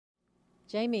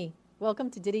Jamie, welcome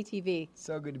to Diddy TV.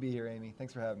 So good to be here, Amy.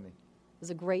 Thanks for having me. It was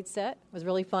a great set. It was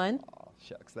really fun. Oh,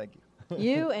 shucks, thank you.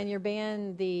 You and your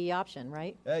band, The Option,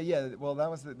 right? Yeah, well,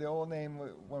 that was the old name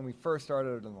when we first started,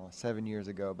 I don't know, 7 years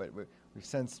ago, but we've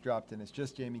since dropped in. It's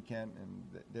just Jamie Kent,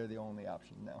 and they're the only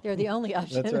option now. They're the only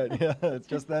option. That's right, yeah, it's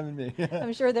just them and me.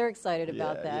 I'm sure they're excited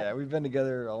about that. Yeah, we've been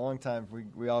together a long time.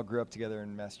 We all grew up together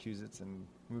in Massachusetts and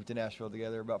moved to Nashville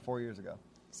together about 4 years ago.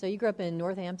 So you grew up in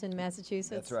Northampton,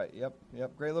 Massachusetts? That's right, yep.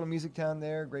 Great little music town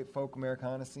there, great folk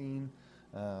Americana scene.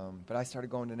 But I started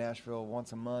going to Nashville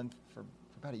once a month for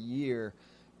about a year,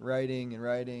 writing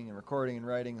and recording and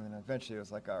writing, and then eventually it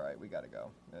was like, all right, we got to go.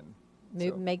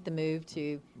 And make the move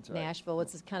to right. Nashville.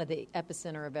 It's kind of the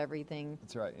epicenter of everything.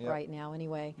 That's right. Yep. Right now,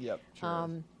 anyway. Yep.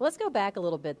 Sure let's go back a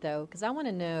little bit though, because I want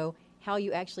to know how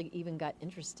you actually even got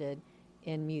interested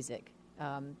in music.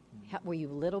 Were you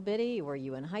little bitty? Were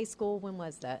you in high school? When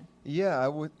was that?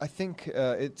 Yeah, I think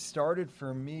it started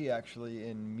for me actually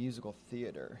in musical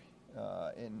theater.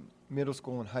 In middle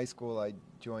school and high school, I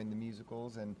joined the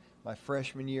musicals, and my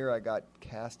freshman year, I got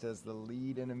cast as the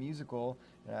lead in a musical,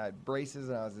 and I had braces,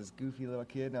 and I was this goofy little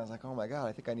kid, and I was like, oh my God,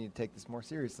 I think I need to take this more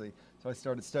seriously. So I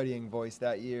started studying voice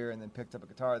that year, and then picked up a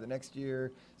guitar the next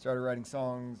year, started writing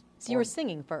songs. So you were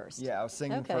singing first? Yeah, I was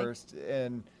singing first,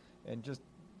 and just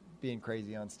being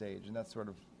crazy on stage, and that's sort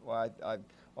of why I've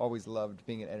always loved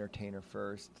being an entertainer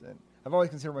first, and I've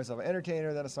always considered myself an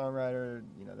entertainer, then a songwriter,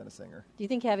 then a singer. Do you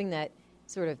think having that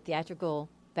sort of theatrical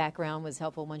background was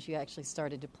helpful once you actually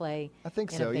started to play? I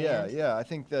think so. Yeah. I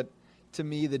think that to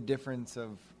me the difference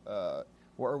of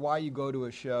or why you go to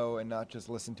a show and not just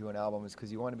listen to an album is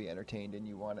because you want to be entertained and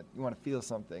you want to feel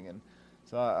something, and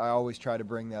so I always try to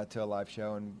bring that to a live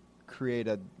show and create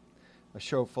a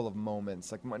show full of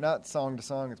moments, like not song to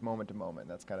song, it's moment to moment.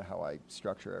 That's kind of how I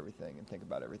structure everything and think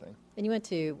about everything. And you went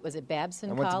to, was it Babson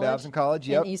College? I went to Babson College,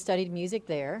 yep. And you studied music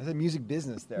there? I did music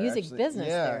business there, Music actually. business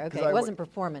there, okay. It wasn't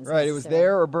performance. Right, it was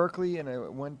there or Berkeley, and I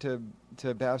went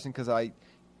to Babson because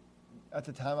at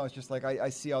the time I was just like, I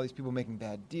see all these people making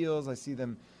bad deals. I see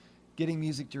them getting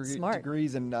music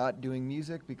degrees and not doing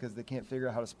music because they can't figure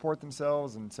out how to support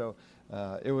themselves. And so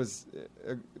it was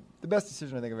the best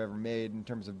decision I think I've ever made in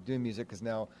terms of doing music, because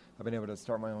now I've been able to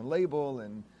start my own label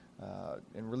and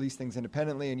release things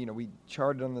independently. And, we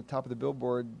charted on the top of the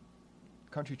Billboard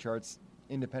country charts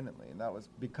independently. And that was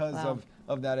because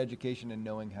of that education and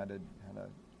knowing how to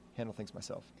handle things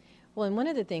myself. Well, and one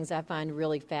of the things I find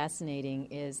really fascinating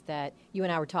is that you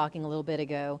and I were talking a little bit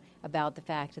ago about the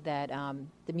fact that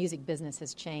the music business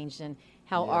has changed and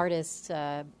how artists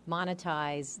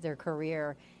monetize their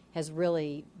career has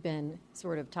really been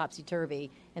sort of topsy-turvy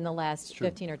in the last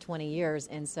 15 or 20 years.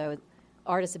 And so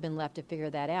artists have been left to figure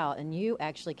that out. And you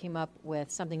actually came up with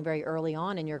something very early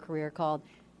on in your career called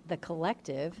The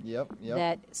Collective. Yep.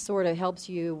 That sort of helps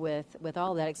you with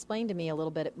all of that. Explain to me a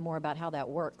little bit more about how that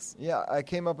works. Yeah, I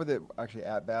came up with it actually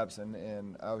at Babson,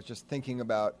 and I was just thinking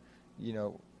about,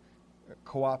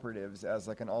 cooperatives as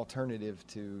like an alternative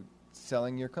to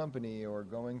selling your company or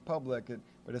going public,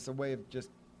 but it's a way of just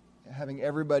having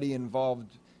everybody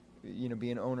involved,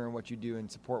 be an owner in what you do and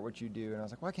support what you do. And I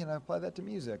was like, why can't I apply that to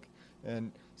music?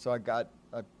 And so I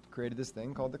created this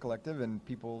thing called The Collective, and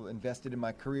people invested in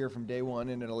my career from day one,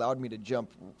 and it allowed me to jump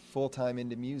full-time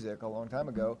into music a long time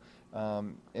ago.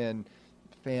 And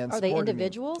fans Are they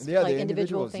individuals? Me. Yeah, like they're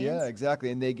individual fans? Yeah, exactly.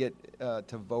 And they get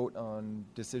to vote on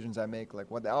decisions I make,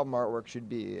 like what the album artwork should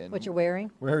be. And what you're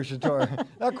wearing? Where should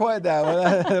not quite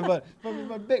that one,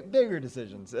 but bigger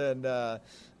decisions. And,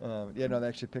 they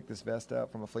actually picked this vest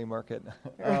out from a flea market.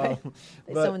 Right.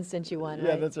 Someone sent you one, right?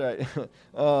 Yeah, that's right.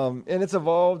 And it's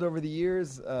evolved over the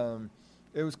years.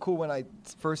 It was cool when I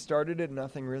first started it.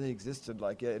 Nothing really existed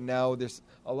like it. And now there's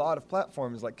a lot of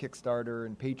platforms like Kickstarter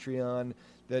and Patreon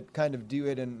that kind of do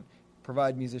it and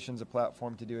provide musicians a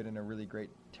platform to do it in a really great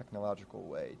technological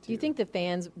way, too. Do you think the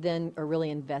fans then are really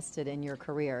invested in your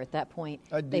career at that point?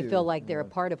 I do. They feel like they're a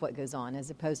part of what goes on as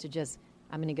opposed to just,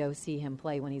 I'm going to go see him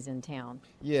play when he's in town.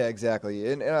 Yeah,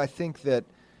 exactly. And I think that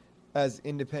as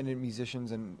independent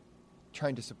musicians and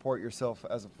trying to support yourself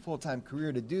as a full-time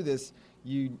career to do this,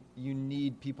 you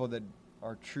need people that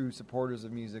are true supporters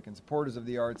of music and supporters of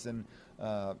the arts, and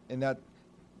that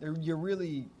you're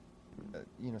really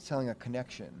selling a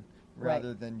connection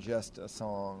rather than just a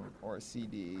song or a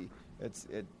CD. It's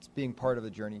being part of the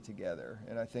journey together.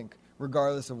 And I think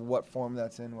regardless of what form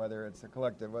that's in, whether it's a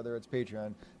collective, whether it's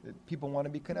Patreon, people want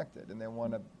to be connected and they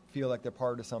want to feel like they're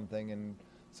part of something and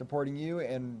supporting you,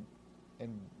 and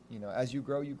as you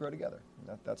grow together.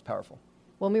 That's powerful.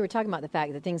 Well, we were talking about the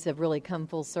fact that things have really come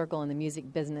full circle in the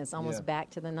music business, almost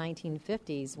back to the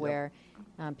 1950s, where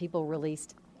people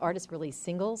released artists released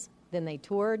singles, then they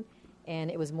toured,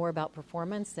 and it was more about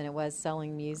performance than it was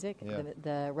selling music. Yeah.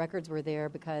 The records were there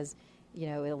because, it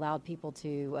allowed people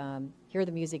to hear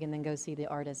the music and then go see the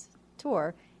artist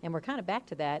tour, and we're kind of back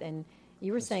to that. And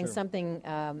you were That's saying true. something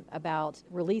about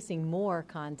releasing more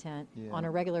content on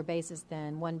a regular basis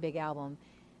than one big album.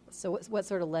 So what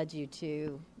sort of led you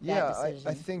to that decision?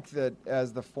 I think that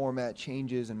as the format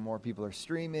changes and more people are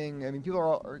streaming, I mean,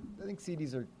 I think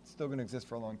CDs are still going to exist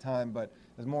for a long time, but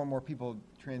as more and more people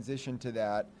transition to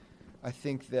that, I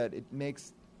think that it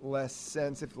makes less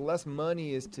sense. If less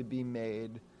money is to be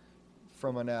made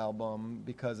from an album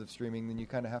because of streaming, then you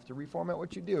kind of have to reformat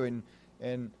what you do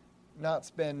and not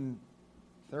spend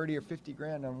 30 or 50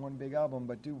 grand on one big album,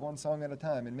 but do one song at a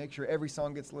time and make sure every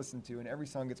song gets listened to and every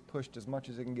song gets pushed as much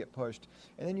as it can get pushed.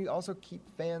 And then you also keep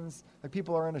fans, like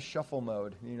people are in a shuffle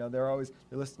mode. They're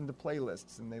listening to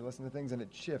playlists and they listen to things and it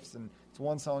shifts and it's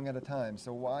one song at a time.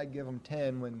 So why give them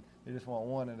 10 when they just want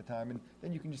one at a time? And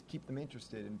then you can just keep them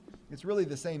interested. And it's really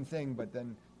the same thing, but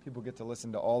then people get to listen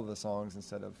to all of the songs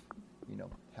instead of,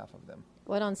 half of them.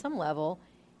 But on some level,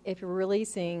 if you're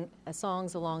releasing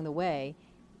songs along the way,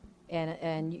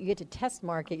 and you get to test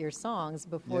market your songs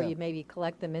before you maybe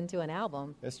collect them into an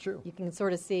album. That's true. You can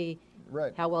sort of see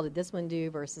how well did this one do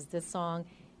versus this song,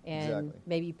 and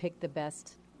maybe you pick the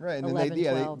best. Right, and 11,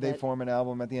 then 12 they form an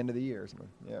album at the end of the year. So,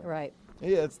 yeah. Right.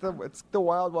 Yeah, it's the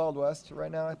wild, wild west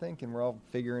right now, I think, and we're all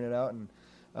figuring it out. And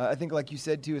I think, like you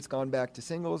said too, it's gone back to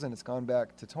singles and it's gone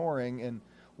back to touring. And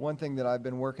one thing that I've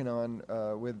been working on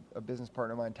with a business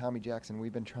partner of mine, Tommy Jackson,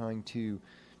 we've been trying to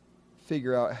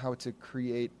figure out how to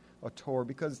create a tour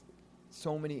because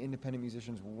so many independent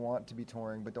musicians want to be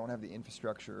touring but don't have the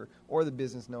infrastructure or the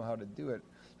business know-how to do it.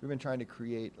 We've been trying to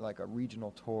create like a regional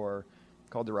tour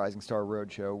called the Rising Star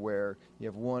Roadshow where you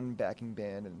have one backing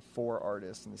band and 4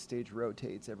 artists and the stage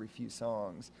rotates every few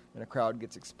songs and a crowd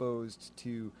gets exposed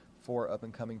to 4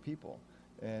 up-and-coming people.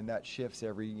 And that shifts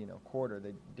every quarter.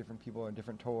 Different people on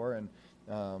different tour and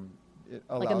it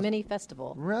allows... Like a mini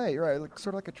festival. Right. Like,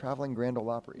 sort of like a traveling Grand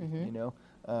Ole Opry,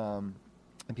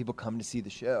 and people come to see the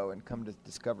show and come to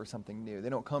discover something new. They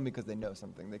don't come because they know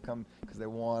something. They come because they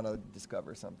want to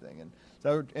discover something. And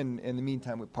so, in the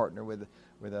meantime, we partner with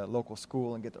a local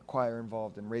school and get their choir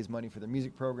involved and raise money for their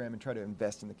music program and try to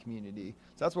invest in the community.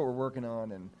 So that's what we're working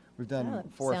on, and we've done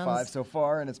 4 or 5 so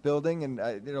far, and it's building, and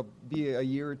it'll be a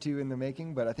year or 2 in the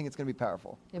making, but I think it's going to be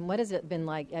powerful. And what has it been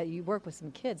like? You work with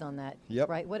some kids on that, Yep.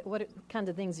 right? What kinds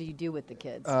of things do you do with the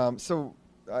kids? So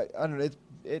I don't know.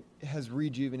 It has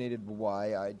rejuvenated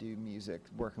why I do music,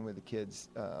 working with the kids.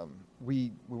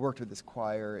 We worked with this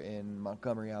choir in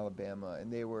Montgomery, Alabama,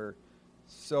 and they were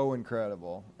so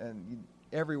incredible. And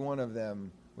every one of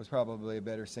them was probably a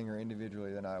better singer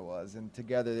individually than I was. And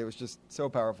together, it was just so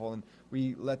powerful. And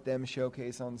we let them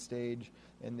showcase on stage,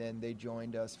 and then they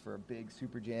joined us for a big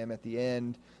super jam at the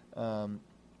end.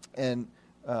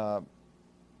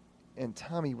 And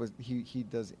Tommy he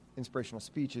does inspirational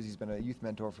speeches. He's been a youth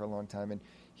mentor for a long time, and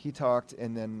he talked,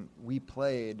 and then we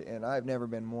played. And I've never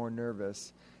been more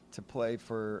nervous to play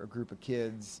for a group of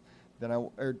kids than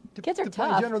kids are to tough.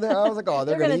 play in general. I was like, oh,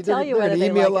 they're going to tell you they're whether gonna they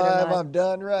eat me like alive. it or not. I'm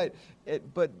done. Right.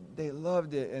 But they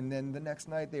loved it, and then the next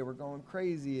night they were going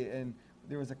crazy, and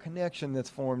there was a connection that's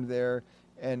formed there,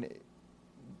 and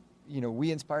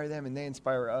we inspire them, and they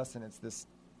inspire us, and it's this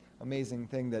amazing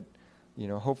thing that.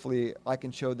 Hopefully I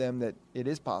can show them that it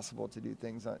is possible to do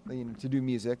things, to do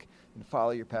music and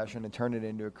follow your passion and turn it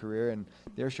into a career. And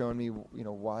they're showing me,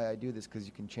 why I do this, because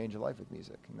you can change a life with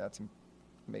music, and that's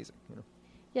amazing.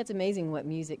 Yeah, it's amazing what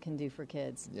music can do for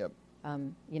kids. Yep.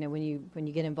 When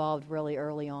you get involved really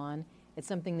early on, it's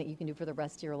something that you can do for the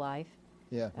rest of your life.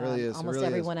 Yeah, it really is. Almost really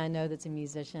everyone is. I know that's a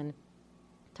musician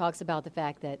talks about the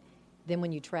fact that then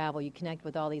when you travel, you connect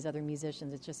with all these other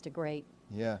musicians. It's just a great...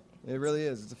 Yeah, it really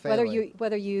is. It's a family.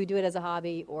 Whether you do it as a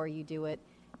hobby or you do it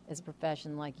as a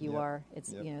profession like you Yep. are,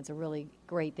 it's Yep. it's a really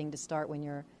great thing to start when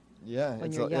you're Yeah, when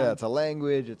it's you're a, young. yeah, it's a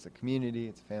language, it's a community,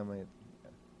 it's a family. It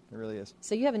really is.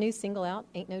 So you have a new single out,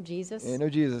 Ain't No Jesus. Ain't No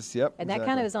Jesus, yep. And that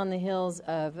kind of is on the heels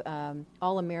of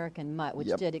All American Mutt, which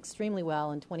Yep. did extremely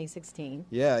well in 2016.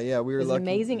 Yeah, we were It was an lucky.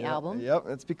 amazing Yeah, album. Yep,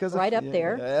 it's because Right of, up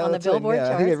there yeah, on the that's it, Billboard yeah.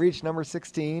 I think it charts. reached number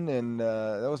 16, and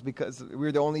that was because we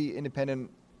were the only independent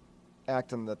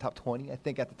act in the top 20, I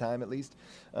think, at the time at least.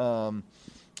 And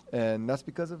that's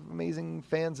because of amazing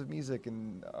fans of music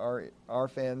and our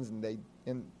fans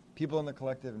and people in the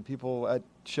collective and people at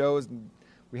shows. And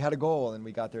we had a goal, and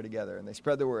we got there together, and they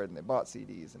spread the word, and they bought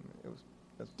CDs, and it was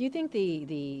Do you think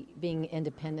the being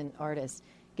independent artist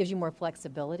gives you more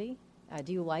flexibility?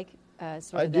 Do you like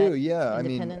sort I of do, that yeah. I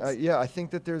mean, independence? I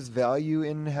think that there's value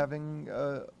in having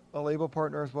a label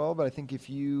partner as well, but I think if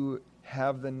you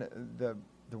have the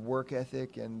work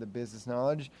ethic and the business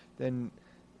knowledge, then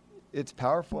it's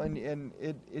powerful, and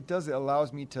it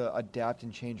allows me to adapt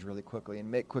and change really quickly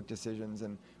and make quick decisions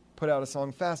and put out a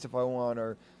song fast if I want,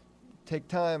 or take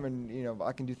time, and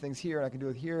I can do things here and I can do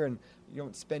it here, and you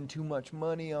don't spend too much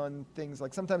money on things.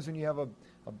 Like sometimes when you have a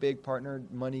big partner,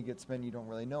 money gets spent, you don't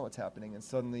really know what's happening, and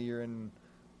suddenly you're in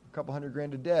a couple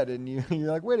 $100,000 of debt, and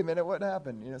you're like, wait a minute, what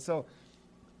happened? So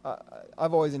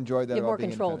I've always enjoyed that. You have more being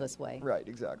control this way. Right,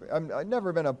 exactly. I've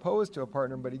never been opposed to a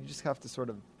partner, but you just have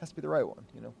to has to be the right one,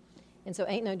 And so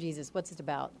Ain't No Jesus, what's it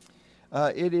about?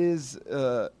 It is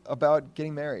about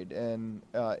getting married, and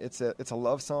it's a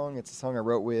love song. It's a song I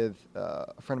wrote with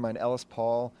a friend of mine, Ellis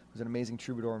Paul, who's an amazing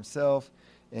troubadour himself,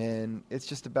 and it's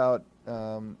just about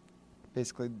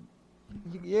basically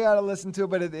you got to listen to it,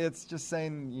 but it's just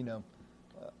saying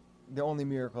the only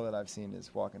miracle that I've seen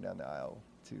is walking down the aisle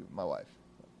to my wife.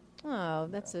 Oh,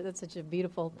 that's such a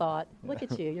beautiful thought. Look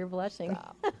at you, you're blushing.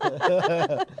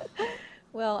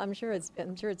 Well, I'm sure it's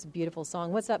a beautiful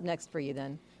song. What's up next for you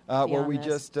then? Well,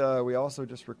 we also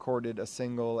just recorded a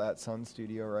single at Sun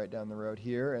Studio right down the road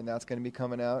here, and that's going to be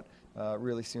coming out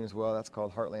really soon as well. That's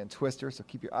called Heartland Twister, so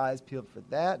keep your eyes peeled for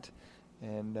that.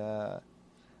 And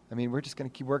we're just going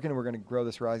to keep working. We're going to grow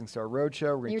this Rising Star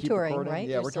Roadshow. We're going to keep touring, recording. right?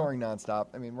 Yeah, we're touring nonstop.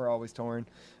 We're always touring.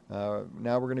 Now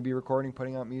we're going to be recording,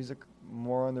 putting out music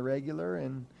more on the regular,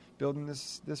 and building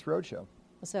this roadshow.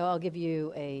 So I'll give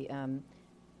you a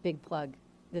big plug.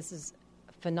 This is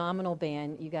a phenomenal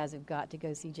band. You guys have got to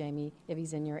go see Jamie if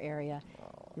he's in your area.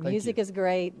 The music is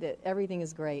great. Everything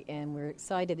is great, and we're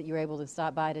excited that you're able to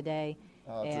stop by today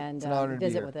and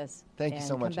visit with us. Thank you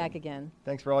so much. Come back again.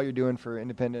 Thanks for all you're doing for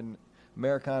independent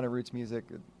Americana roots music.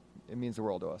 It means the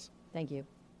world to us. Thank you.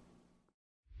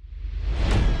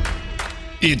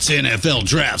 It's NFL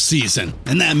draft season,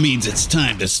 and that means it's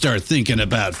time to start thinking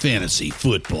about fantasy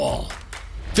football.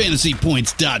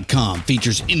 FantasyPoints.com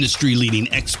features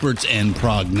industry-leading experts and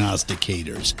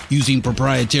prognosticators using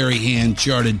proprietary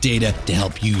hand-charted data to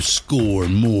help you score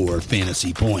more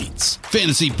fantasy points.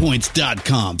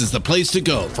 FantasyPoints.com is the place to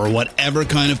go for whatever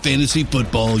kind of fantasy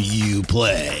football you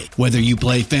play. Whether you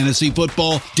play fantasy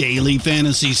football, daily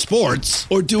fantasy sports,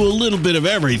 or do a little bit of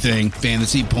everything,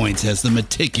 Fantasy Points has the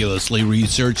meticulously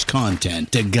researched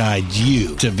content to guide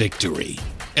you to victory.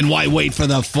 And why wait for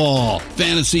the fall?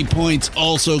 Fantasy Points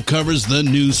also covers the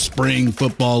new spring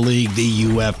football league, the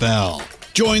UFL.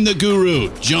 Join the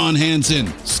guru, John Hansen,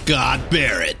 Scott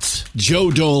Barrett,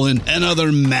 Joe Dolan, and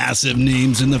other massive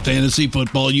names in the fantasy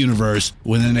football universe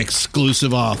with an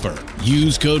exclusive offer.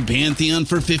 Use code Pantheon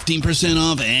for 15%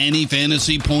 off any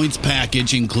Fantasy Points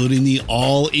package, including the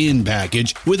all-in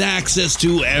package, with access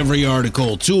to every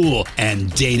article, tool,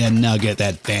 and data nugget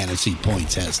that Fantasy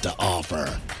Points has to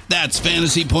offer. That's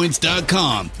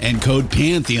FantasyPoints.com and code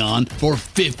Pantheon for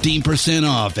 15%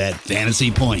 off at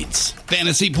Fantasy Points.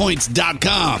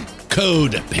 FantasyPoints.com,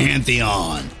 code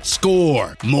Pantheon.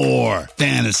 Score more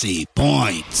fantasy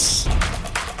points.